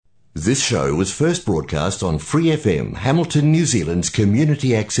This show was first broadcast on Free FM, Hamilton, New Zealand's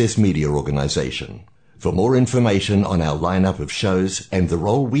community access media organisation. For more information on our lineup of shows and the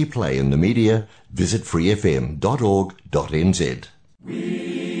role we play in the media, visit freefm.org.nz.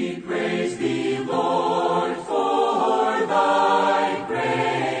 We praise thee, Lord, for thy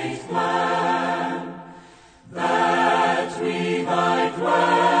great plan, that we thy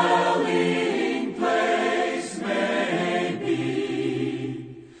dwelling place may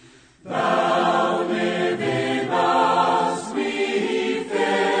be. Thou live in us, we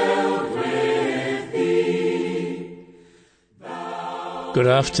filled with thee. Good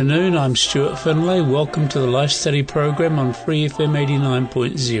afternoon, I'm Stuart Finlay. Welcome to the Life Study program on Free FM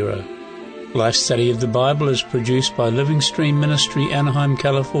 89.0. Life Study of the Bible is produced by Living Stream Ministry, Anaheim,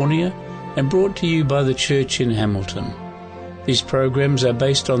 California, and brought to you by the Church in Hamilton. These programs are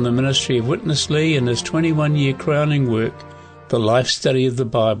based on the ministry of Witness Lee and his 21-year crowning work, The Life Study of the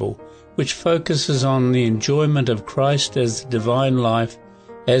Bible, which focuses on the enjoyment of Christ as the divine life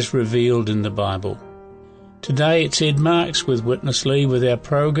as revealed in the Bible. Today it's Ed Marks with Witness Lee with our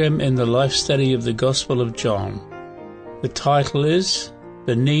program in the Life Study of the Gospel of John. The title is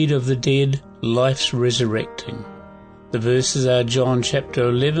The Need of the Dead, Life's Resurrecting. The verses are John chapter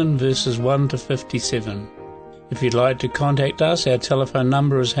 11 verses 1 to 57. If you'd like to contact us, our telephone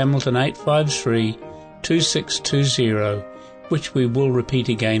number is Hamilton 853-2620, which we will repeat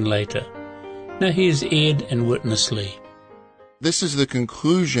again later. Now here's Ed and Witness Lee. This is the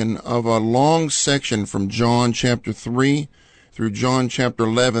conclusion of a long section from John chapter 3 through John chapter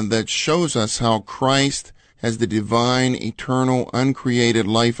 11 that shows us how Christ, as the divine, eternal, uncreated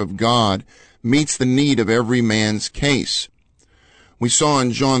life of God, meets the need of every man's case. We saw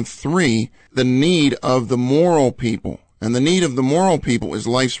in John 3 the need of the moral people, and the need of the moral people is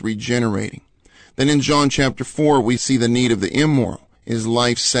life's regenerating. Then in John chapter 4 we see the need of the immoral, is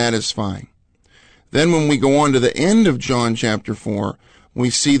life satisfying. Then when we go on to the end of John chapter 4, we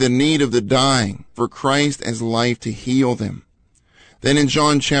see the need of the dying for Christ as life to heal them. Then in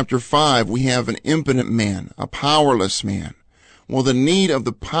John chapter 5, we have an impotent man, a powerless man. Well, the need of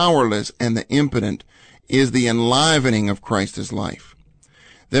the powerless and the impotent is the enlivening of Christ's life.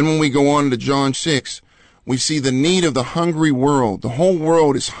 Then when we go on to John 6, we see the need of the hungry world. The whole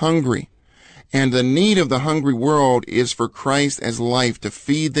world is hungry. And the need of the hungry world is for Christ as life to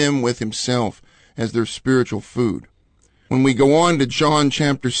feed them with himself as their spiritual food. When we go on to John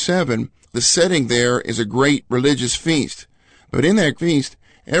chapter 7, the setting there is a great religious feast. But in that feast,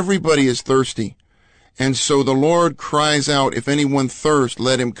 everybody is thirsty. And so the Lord cries out, "If anyone thirst,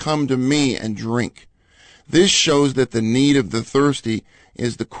 let him come to me and drink." This shows that the need of the thirsty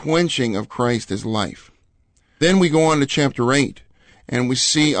is the quenching of Christ as life. Then we go on to chapter 8, and we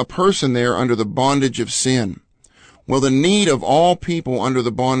see a person there under the bondage of sin. Well, the need of all people under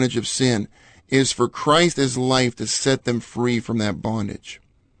the bondage of sin is for Christ as life to set them free from that bondage.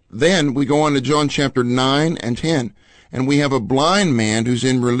 Then we go on to John chapter 9 and 10, and we have a blind man who's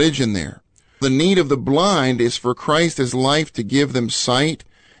in religion there. The need of the blind is for Christ as life to give them sight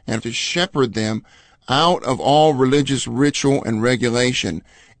and to shepherd them out of all religious ritual and regulation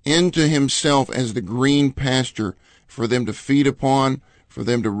into himself as the green pasture for them to feed upon, for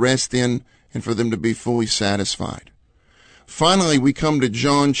them to rest in, and for them to be fully satisfied. Finally, we come to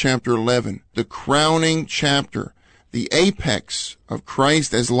John chapter 11, the crowning chapter, the apex of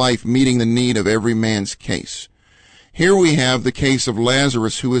Christ as life meeting the need of every man's case. Here we have the case of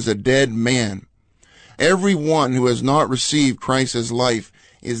Lazarus, who is a dead man. Everyone who has not received Christ as life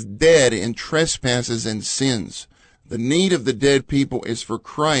is dead in trespasses and sins. The need of the dead people is for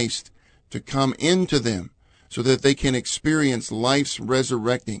Christ to come into them so that they can experience life's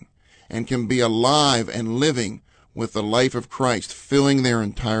resurrecting and can be alive and living with the life of Christ filling their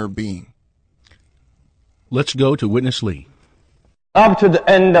entire being. Let's go to Witness Lee. Up to the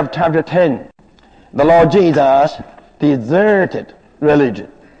end of chapter 10, the Lord Jesus deserted religion.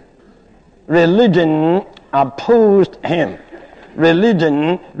 Religion opposed him.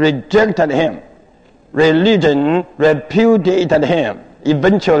 Religion rejected him. Religion repudiated him.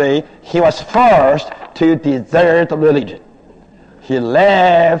 Eventually, he was forced to desert religion. He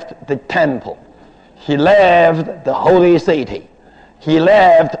left the temple. He left the holy city. He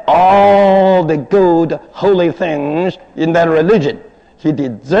left all the good, holy things in that religion. He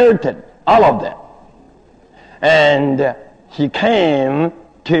deserted all of them. And he came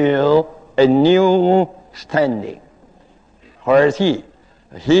to a new standing. Where is he?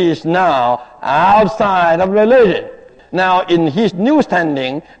 He is now outside of religion. Now, in his new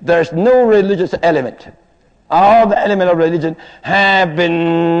standing, there's no religious element. All the elements of religion have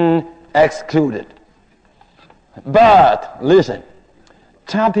been excluded. But, listen,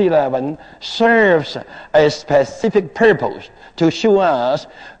 Chapter 11 serves a specific purpose to show us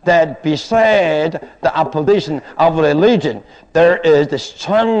that beside the opposition of religion, there is the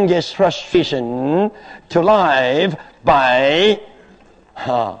strongest frustration to life by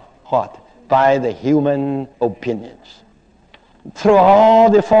by the human opinions. Through all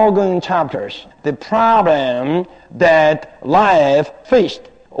the foregoing chapters, the problem that life faced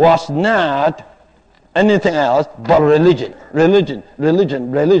was not anything else but religion.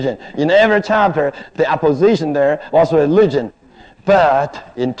 In every chapter, the opposition there was religion.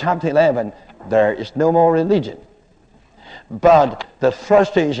 But in chapter 11, there is no more religion, but the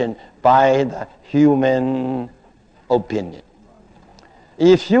frustration by the human opinion.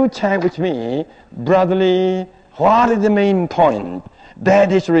 If you check with me, brotherly, what is the main point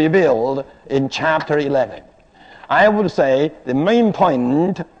that is revealed in chapter 11? I would say the main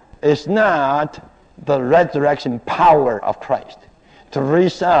point is not the resurrection power of Christ to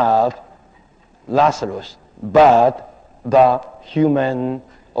raise up Lazarus, but the human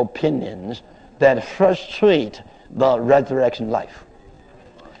opinions that frustrate the resurrection life.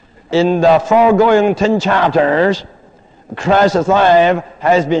 In the foregoing 10 chapters, Christ's life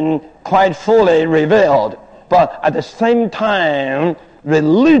has been quite fully revealed, but at the same time,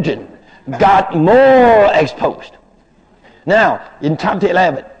 religion got more exposed. Now, in chapter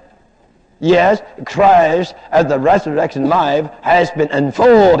 11, yes, Christ as the resurrection life has been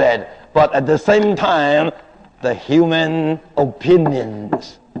unfolded, but at the same time, the human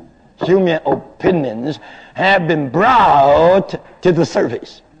opinions have been brought to the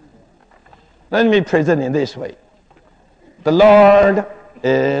surface. Let me present it this way. The Lord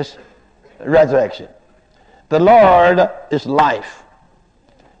is resurrection. The Lord is life.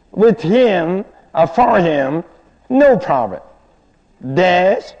 With Him, for Him, no problem.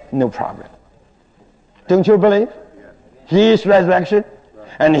 Death, no problem. Don't you believe? He is resurrection,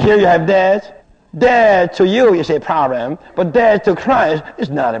 and here you have death. Death to you is a problem, but death to Christ is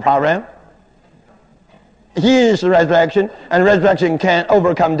not a problem. He is resurrection, and resurrection can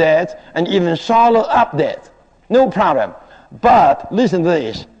overcome death and even swallow up death. No problem. But listen to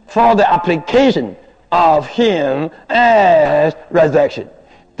this. For the application of Him as resurrection,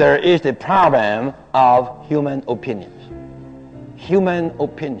 there is the problem of human opinions. Human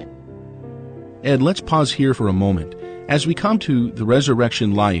opinion. Ed, let's pause here for a moment. As we come to the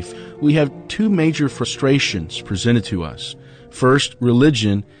resurrection life, we have two major frustrations presented to us. First,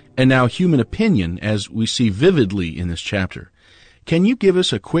 religion, and now human opinion, as we see vividly in this chapter. Can you give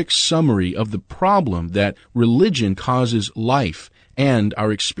us a quick summary of the problem that religion causes life and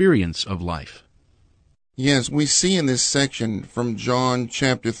our experience of life? Yes, we see in this section from John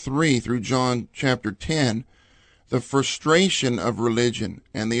chapter 3 through John chapter 10 the frustration of religion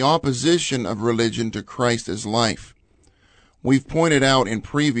and the opposition of religion to Christ as life. We've pointed out in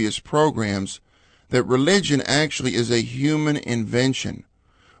previous programs that religion actually is a human invention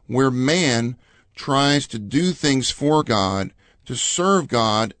where man tries to do things for God, to serve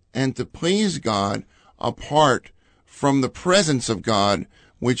God, and to please God apart from the presence of God,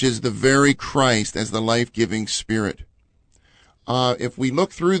 which is the very Christ as the life-giving Spirit. If we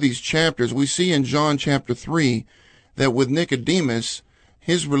look through these chapters, we see in John chapter 3 that with Nicodemus,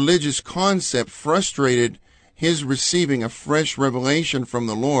 his religious concept frustrated his receiving a fresh revelation from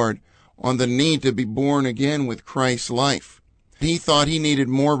the Lord on the need to be born again with Christ's life. He thought he needed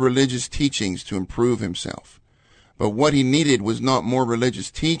more religious teachings to improve himself. But what he needed was not more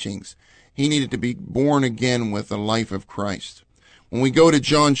religious teachings. He needed to be born again with the life of Christ. When we go to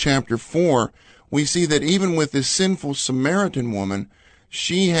John chapter 4, we see that even with this sinful Samaritan woman,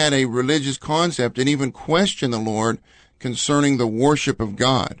 she had a religious concept and even questioned the Lord concerning the worship of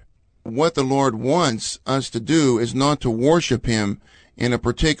God. What the Lord wants us to do is not to worship Him in a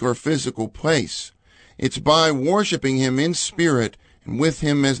particular physical place. It's by worshiping Him in spirit and with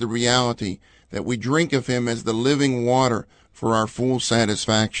Him as the reality that we drink of Him as the living water for our full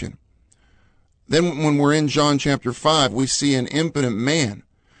satisfaction. Then when we're in John chapter 5, we see an impotent man.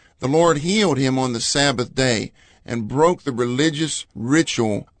 The Lord healed him on the Sabbath day and broke the religious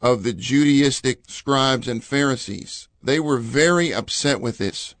ritual of the Judaistic scribes and Pharisees. They were very upset with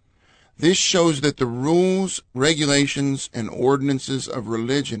this. This shows that the rules, regulations, and ordinances of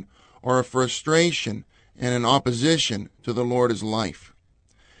religion are a frustration and an opposition to the Lord as life.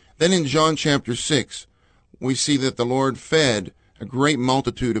 Then in John chapter 6, we see that the Lord fed a great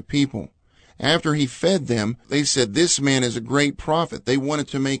multitude of people. After He fed them, they said, "This man is a great prophet." They wanted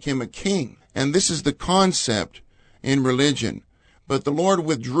to make Him a king. And this is the concept in religion. But the Lord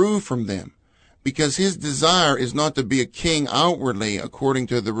withdrew from them because His desire is not to be a king outwardly according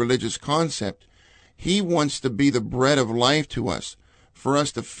to the religious concept. He wants to be the bread of life to us for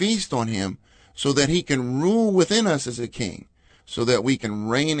us to feast on him so that he can rule within us as a king, so that we can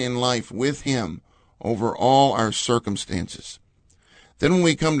reign in life with him over all our circumstances. Then when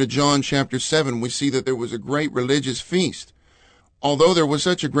we come to John chapter 7, we see that there was a great religious feast. Although there was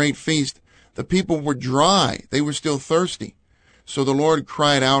such a great feast, the people were dry. They were still thirsty. So the Lord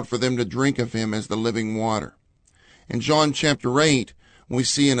cried out for them to drink of him as the living water. In John chapter 8, we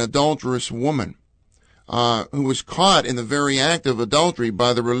see an adulterous woman who was caught in the very act of adultery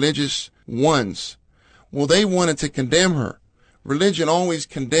by the religious ones. Well, they wanted to condemn her. Religion always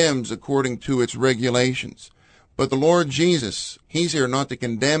condemns according to its regulations. But the Lord Jesus, he's here not to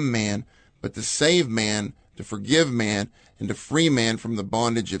condemn man, but to save man, to forgive man, and to free man from the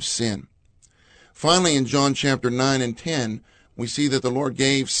bondage of sin. Finally, in John chapter 9 and 10, we see that the Lord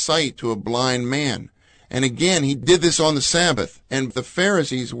gave sight to a blind man. And again, he did this on the Sabbath, and the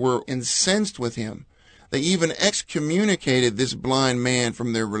Pharisees were incensed with him. They even excommunicated this blind man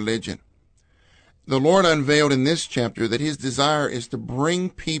from their religion. The Lord unveiled in this chapter that his desire is to bring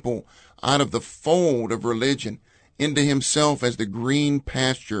people out of the fold of religion into himself as the green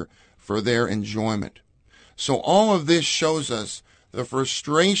pasture for their enjoyment. So all of this shows us the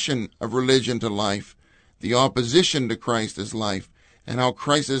frustration of religion to life, the opposition to Christ as life, and how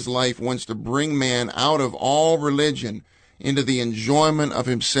Christ's life wants to bring man out of all religion into the enjoyment of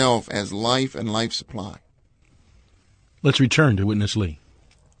himself as life and life supply. Let's return to Witness Lee.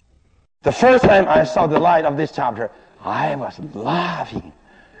 The first time I saw the light of this chapter, I was laughing.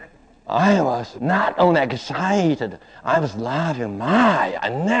 I was not only excited, I was laughing. I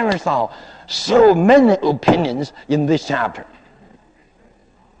never saw so many opinions in this chapter.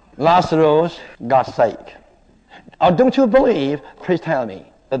 Lazarus got sick. Oh, don't you believe, please tell me,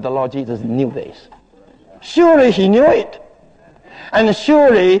 that the Lord Jesus knew this? Surely he knew it. And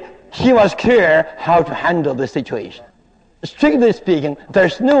surely he was clear how to handle the situation. Strictly speaking,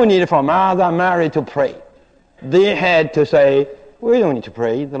 there's no need for Martha and Mary to pray. They had to say, we don't need to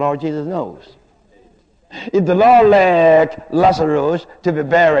pray, the Lord Jesus knows. If the Lord led Lazarus to be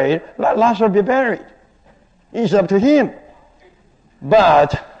buried, let Lazarus be buried. It's up to him.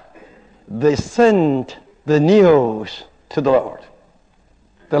 But they sent the news to the Lord.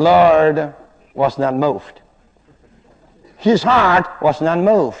 The Lord was not moved. His heart was not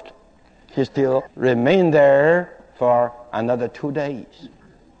moved. He still remained there for another 2 days.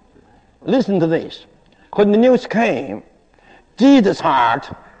 Listen to this. When the news came, Jesus' heart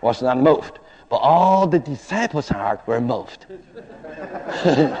was not moved, but all the disciples' hearts were moved.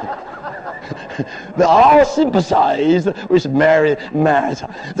 They all sympathized with Mary,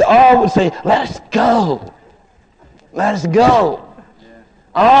 Martha. They all would say, let us go. Let us go.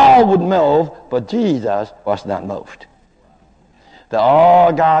 All would move, but Jesus was not moved. They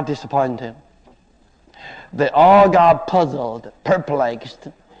all got disappointed. They all got puzzled, perplexed.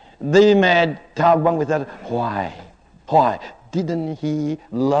 They might talk one with the other. Why? Didn't he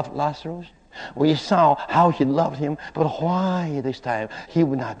love Lazarus? We saw how he loved him, but why this time he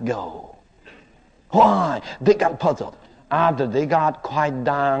would not go? Why? They got puzzled. After they got quiet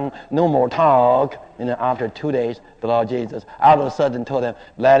down, no more talk, after 2 days, the Lord Jesus all of a sudden told them,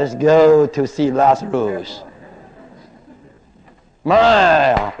 let us go to see Lazarus.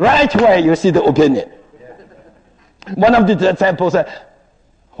 Right away you see the opinion. One of the disciples said,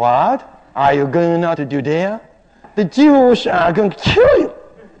 what? Are you going out to Judea? The Jews are going to kill you.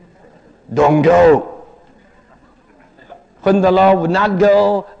 Don't go. When the Lord would not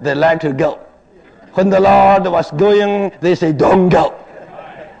go, they like to go. When the Lord was going, they say, don't go.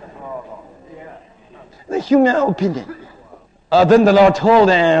 The human opinion. Then the Lord told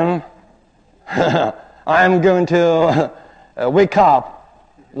them, I'm going to wake up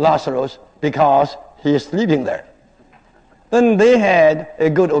Lazarus because he is sleeping there. Then they had a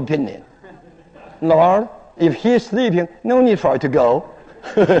good opinion. Lord, if he is sleeping, no need for you to go.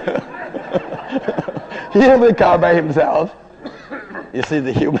 He'll wake up by himself. You see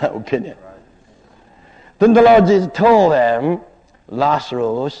the human opinion. Then the Lord Jesus told them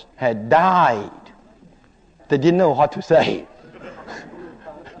Lazarus had died. They didn't know what to say.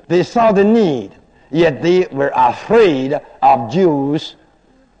 They saw the need, yet they were afraid of Jews'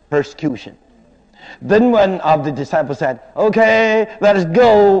 persecution. Then one of the disciples said, okay, let us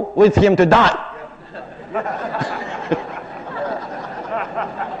go with him to die.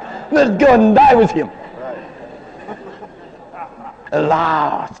 Let's go and die with him.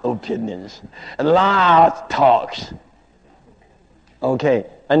 Lots of opinions, lots of talks. Okay,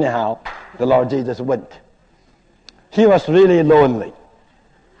 anyhow, the Lord Jesus went. He was really lonely.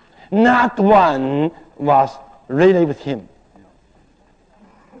 Not one was really with him.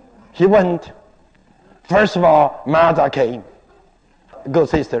 He went. First of all, Martha came. good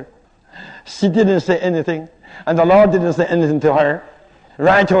sister. She didn't say anything, and the Lord didn't say anything to her.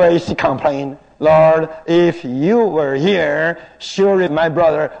 Right away she complained, Lord, if you were here, surely my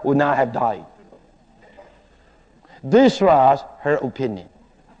brother would not have died. This was her opinion.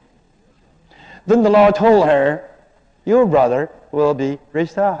 Then the Lord told her, your brother will be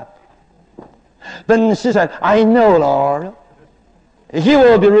raised up. Then she said, I know, Lord. He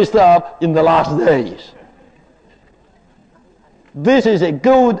will be raised up in the last days. This is a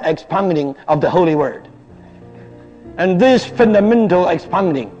good expounding of the Holy Word. And this fundamental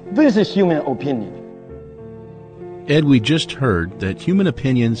expounding, this is human opinion. Ed, we just heard that human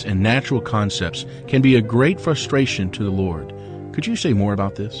opinions and natural concepts can be a great frustration to the Lord. Could you say more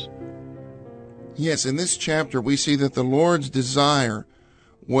about this? Yes, in this chapter we see that the Lord's desire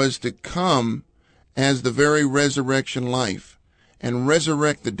was to come as the very resurrection life and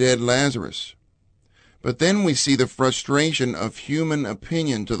resurrect the dead Lazarus. But then we see the frustration of human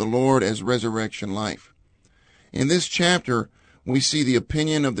opinion to the Lord as resurrection life. In this chapter, we see the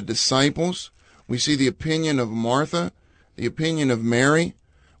opinion of the disciples. We see the opinion of Martha, the opinion of Mary.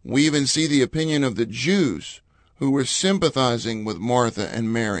 We even see the opinion of the Jews who were sympathizing with Martha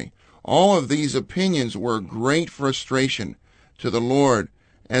and Mary. All of these opinions were a great frustration to the Lord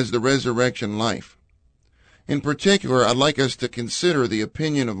as the resurrection life. In particular, I'd like us to consider the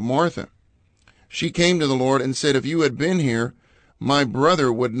opinion of Martha. She came to the Lord and said, if you had been here, my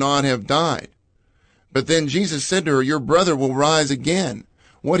brother would not have died. But then Jesus said to her, your brother will rise again.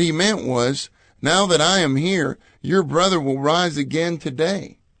 What he meant was, now that I am here, your brother will rise again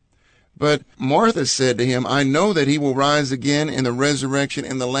today. But Martha said to him, I know that he will rise again in the resurrection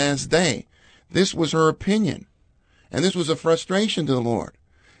in the last day. This was her opinion. And this was a frustration to the Lord.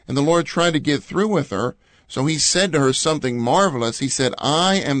 And the Lord tried to get through with her. So he said to her something marvelous. He said,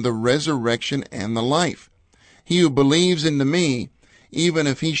 I am the resurrection and the life. He who believes into me, even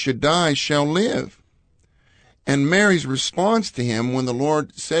if he should die, shall live. And Mary's response to him when the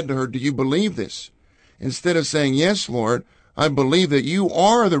Lord said to her, do you believe this? Instead of saying, yes, Lord, I believe that you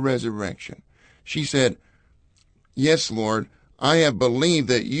are the resurrection. She said, yes, Lord, I have believed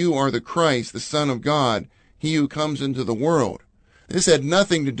that you are the Christ, the Son of God, he who comes into the world. This had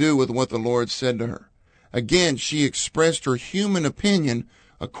nothing to do with what the Lord said to her. Again, she expressed her human opinion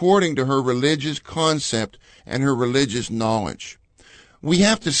according to her religious concept and her religious knowledge. We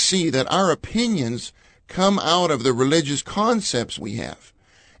have to see that our opinions come out of the religious concepts we have.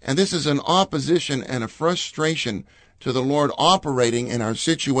 And this is an opposition and a frustration to the Lord operating in our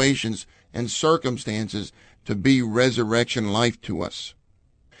situations and circumstances to be resurrection life to us.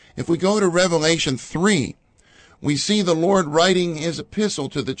 If we go to Revelation 3, we see the Lord writing his epistle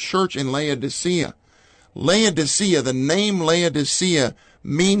to the church in Laodicea. Laodicea, the name Laodicea,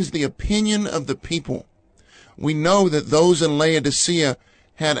 means the opinion of the people. We know that those in Laodicea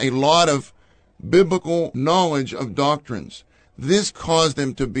had a lot of biblical knowledge of doctrines. This caused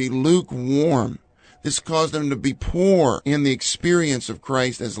them to be lukewarm. This caused them to be poor in the experience of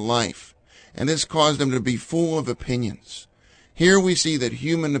Christ as life. And this caused them to be full of opinions. Here we see that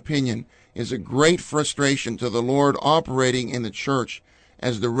human opinion is a great frustration to the Lord operating in the church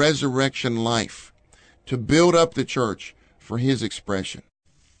as the resurrection life, to build up the church for his expression.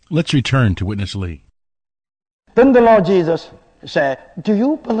 Let's return to Witness Lee. Then the Lord Jesus said, do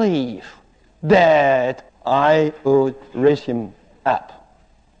you believe that I would raise him up?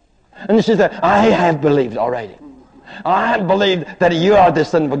 And she said, I have believed already. I have believed that you are the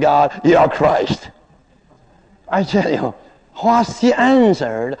Son of God, you are Christ. I tell you, what she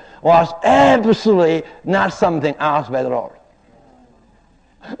answered was absolutely not something asked by the Lord.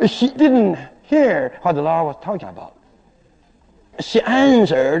 She didn't hear what the Lord was talking about. She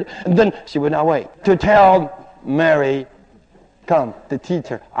answered, and then she would not wait to tell Mary, come, the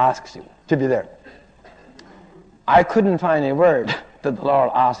teacher asks you to be there. I couldn't find a word that the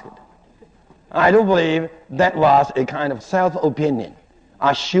Lord asked. I do believe that was a kind of self-opinion,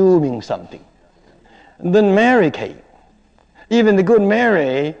 assuming something. And then Mary came. Even the good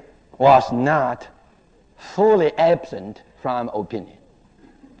Mary was not fully absent from opinion.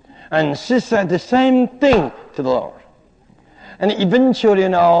 And she said the same thing to the Lord. And eventually,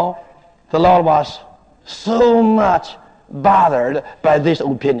 the Lord was so much bothered by these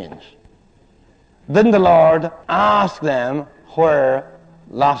opinions. Then the Lord asked them where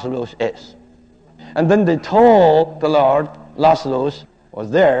Lazarus is. And then they told the Lord Lazarus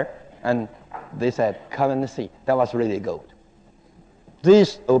was there, and they said, come and see. That was really good.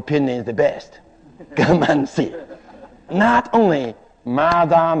 This opinion is the best. Come and see. Not only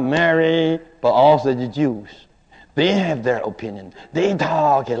Martha, Mary, but also the Jews. They have their opinion. They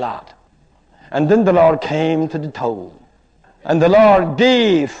talk a lot. And then the Lord came to the tomb. And the Lord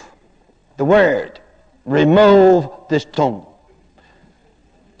gave the word, remove the stone.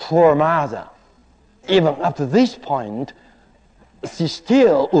 Poor Martha, even up to this point, she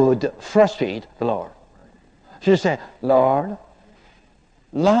still would frustrate the Lord. She said, Lord,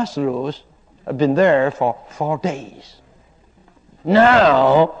 Lazarus has been there for 4 days.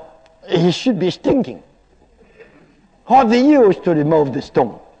 Now, he should be stinking. What the use to remove the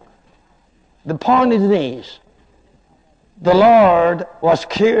stone? The point is this. The Lord was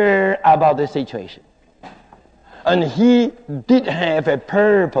clear about the situation. And he did have a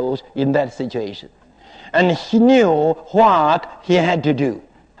purpose in that situation. And he knew what he had to do.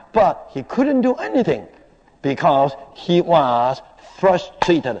 But he couldn't do anything because he was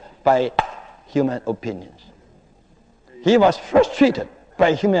frustrated by human opinions. He was frustrated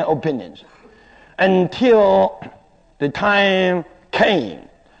by human opinions until the time came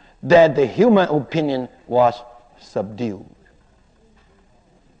that the human opinion was subdued.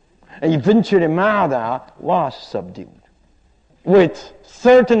 And eventually Martha was subdued with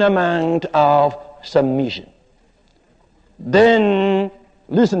certain amount of submission. Then,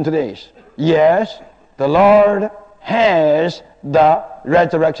 listen to this. Yes, the Lord has the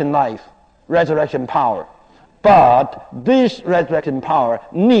resurrection life, resurrection power. But this resurrection power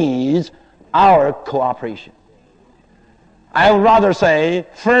needs our cooperation. I would rather say,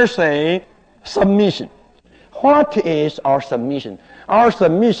 first say, submission. What is our submission? Our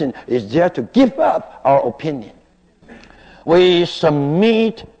submission is just to give up our opinion. We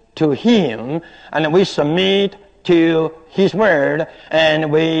submit to Him, and we submit to His Word,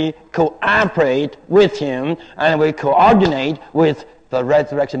 and we cooperate with Him, and we coordinate with the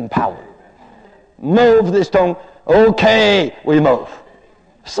resurrection power. Move the stone, okay, we move.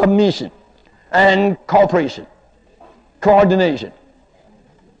 Submission and cooperation, coordination.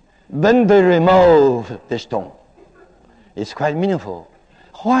 Then they remove the stone. It's quite meaningful.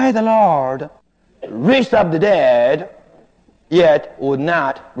 Why the Lord raised up the dead, yet would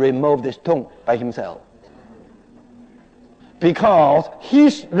not remove the stone by Himself? Because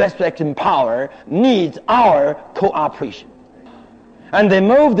His resurrection power needs our cooperation. And they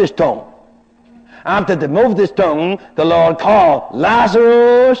moved the stone. After they moved the stone, the Lord called,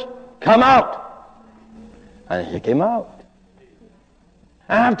 Lazarus, come out. And he came out.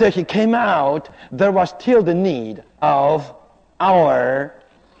 After he came out, there was still the need of our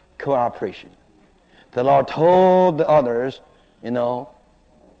cooperation. The Lord told the others,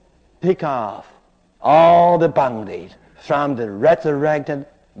 pick off all the bondage from the resurrected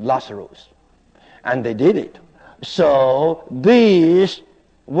Lazarus. And they did it. So this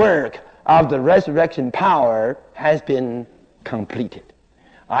work of the resurrection power has been completed.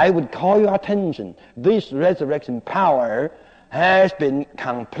 I would call your attention. This resurrection power has been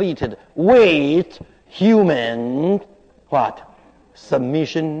completed with human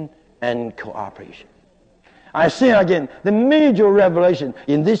submission and cooperation. I say again, the major revelation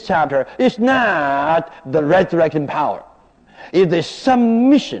in this chapter is not the resurrection power. It's the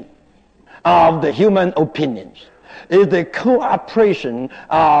submission of the human opinions. It's the cooperation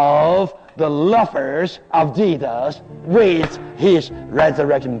of the lovers of Jesus with His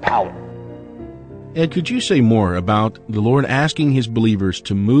resurrection power. Ed, could you say more about the Lord asking His believers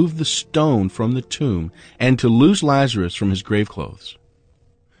to move the stone from the tomb and to loose Lazarus from his grave clothes?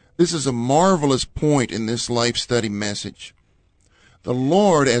 This is a marvelous point in this life study message. The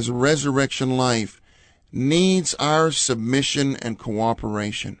Lord, as resurrection life, needs our submission and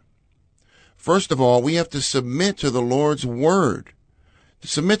cooperation. First of all, we have to submit to the Lord's Word. To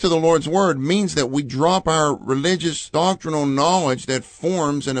submit to the Lord's Word means that we drop our religious doctrinal knowledge that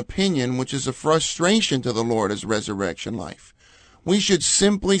forms an opinion which is a frustration to the Lord as resurrection life. We should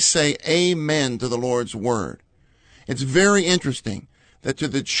simply say amen to the Lord's Word. It's very interesting that to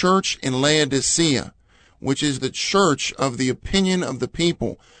the church in Laodicea, which is the church of the opinion of the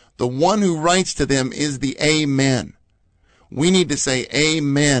people, the one who writes to them is the amen. We need to say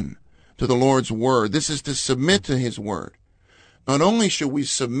amen to the Lord's Word. This is to submit to His Word. Not only should we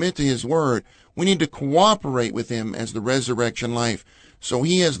submit to His Word, we need to cooperate with Him as the resurrection life, so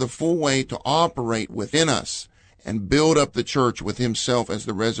He has the full way to operate within us and build up the church with Himself as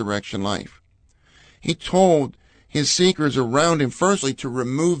the resurrection life. He told His seekers around Him, firstly, to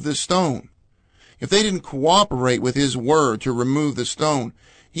remove the stone. If they didn't cooperate with His Word to remove the stone,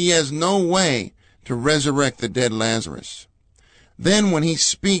 He has no way to resurrect the dead Lazarus. Then when He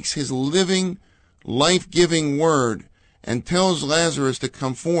speaks His living, life-giving Word and tells Lazarus to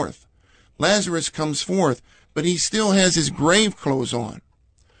come forth, Lazarus comes forth, but he still has his grave clothes on.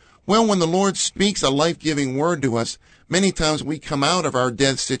 Well, when the Lord speaks a life-giving word to us, many times we come out of our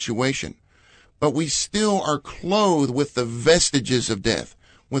death situation. but we still are clothed with the vestiges of death,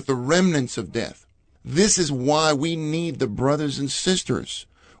 with the remnants of death. This is why we need the brothers and sisters.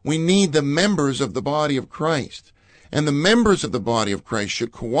 We need the members of the body of Christ. And the members of the body of Christ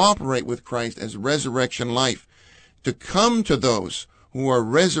should cooperate with Christ as resurrection life to come to those who are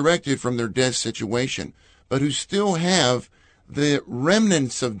resurrected from their death situation, but who still have the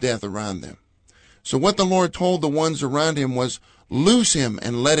remnants of death around them. So what the Lord told the ones around him was, loose him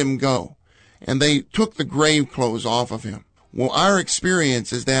and let him go. And they took the grave clothes off of him. Well, our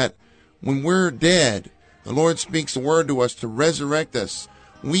experience is that when we're dead, the Lord speaks a word to us to resurrect us.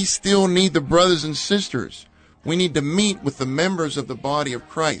 We still need the brothers and sisters. We need to meet with the members of the body of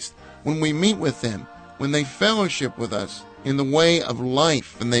Christ. When we meet with them, when they fellowship with us in the way of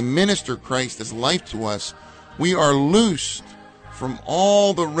life, and they minister Christ as life to us, we are loosed from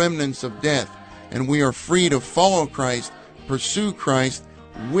all the remnants of death, and we are free to follow Christ, pursue Christ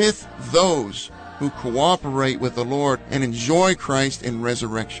with those who cooperate with the Lord and enjoy Christ in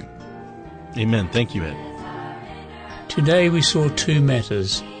resurrection. Amen. Thank you, Ed. Today we saw two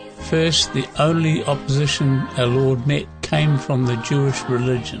matters. First, the only opposition our Lord met came from the Jewish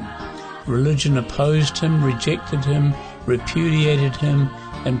religion. Religion opposed him, rejected him, repudiated him,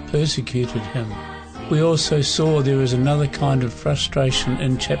 and persecuted him. We also saw there is another kind of frustration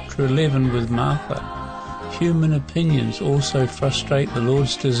in chapter 11 with Martha. Human opinions also frustrate the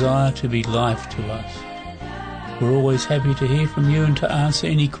Lord's desire to be life to us. We're always happy to hear from you and to answer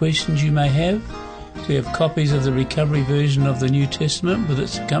any questions you may have. We have copies of the recovery version of the New Testament with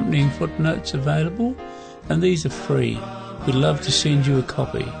its accompanying footnotes available, and these are free. We'd love to send you a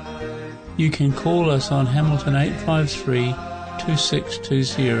copy. You can call us on Hamilton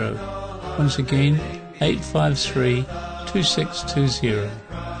 853-2620. Once again, 853-2620.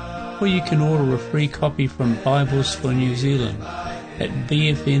 Or you can order a free copy from Bibles for New Zealand at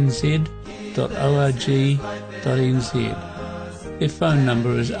bfnz.org.nz. Their phone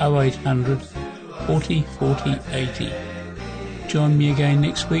number is 0800 40 40 80. Join me again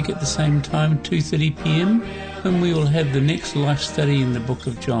next week at the same time, 2:30 p.m, when we will have the next life study in the book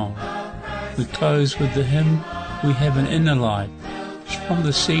of John. We close with the hymn, We Have an Inner Life. It's from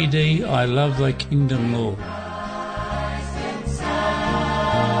the CD, I Love Thy Kingdom, Lord.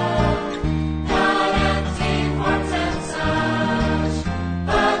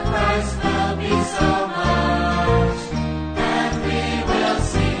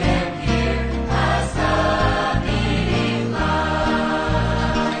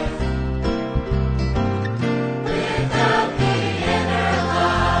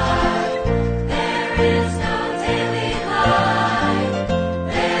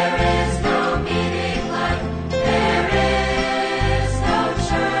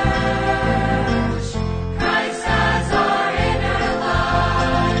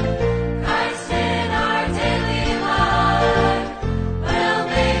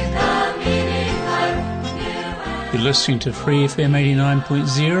 Listening to Free FM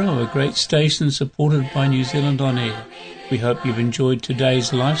 89.0, a great station supported by New Zealand On Air. We hope you've enjoyed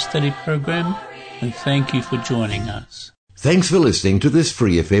today's life study program, and thank you for joining us. Thanks for listening to this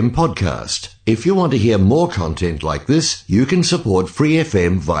Free FM podcast. If you want to hear more content like this, you can support Free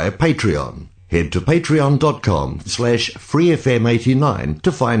FM via Patreon. Head to patreon.com/freefm89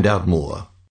 to find out more.